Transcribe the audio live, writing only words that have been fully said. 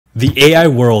The AI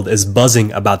world is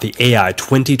buzzing about the AI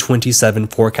 2027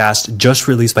 forecast just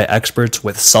released by experts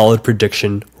with solid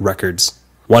prediction records.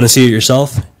 Want to see it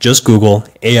yourself? Just Google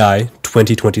AI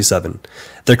 2027.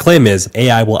 Their claim is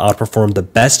AI will outperform the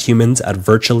best humans at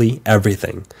virtually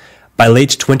everything. By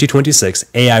late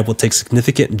 2026, AI will take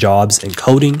significant jobs in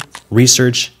coding,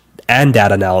 research, and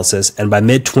data analysis, and by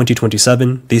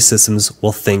mid-2027, these systems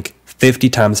will think 50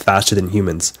 times faster than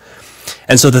humans.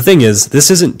 And so the thing is, this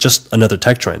isn't just another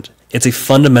tech trend. It's a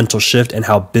fundamental shift in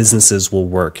how businesses will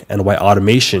work and why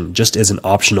automation just isn't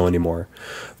optional anymore.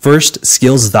 First,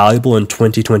 skills valuable in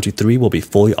 2023 will be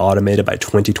fully automated by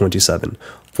 2027,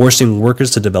 forcing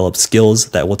workers to develop skills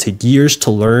that will take years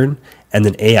to learn and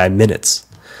in AI minutes.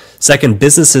 Second,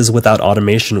 businesses without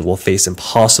automation will face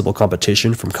impossible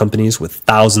competition from companies with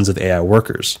thousands of AI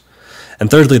workers. And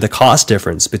thirdly, the cost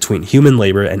difference between human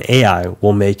labor and AI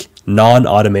will make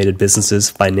non-automated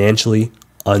businesses financially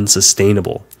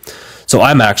unsustainable. So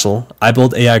I'm Axel. I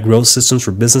build AI growth systems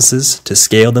for businesses to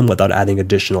scale them without adding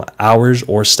additional hours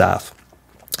or staff.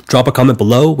 Drop a comment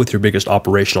below with your biggest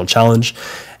operational challenge,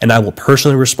 and I will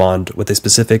personally respond with a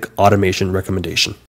specific automation recommendation.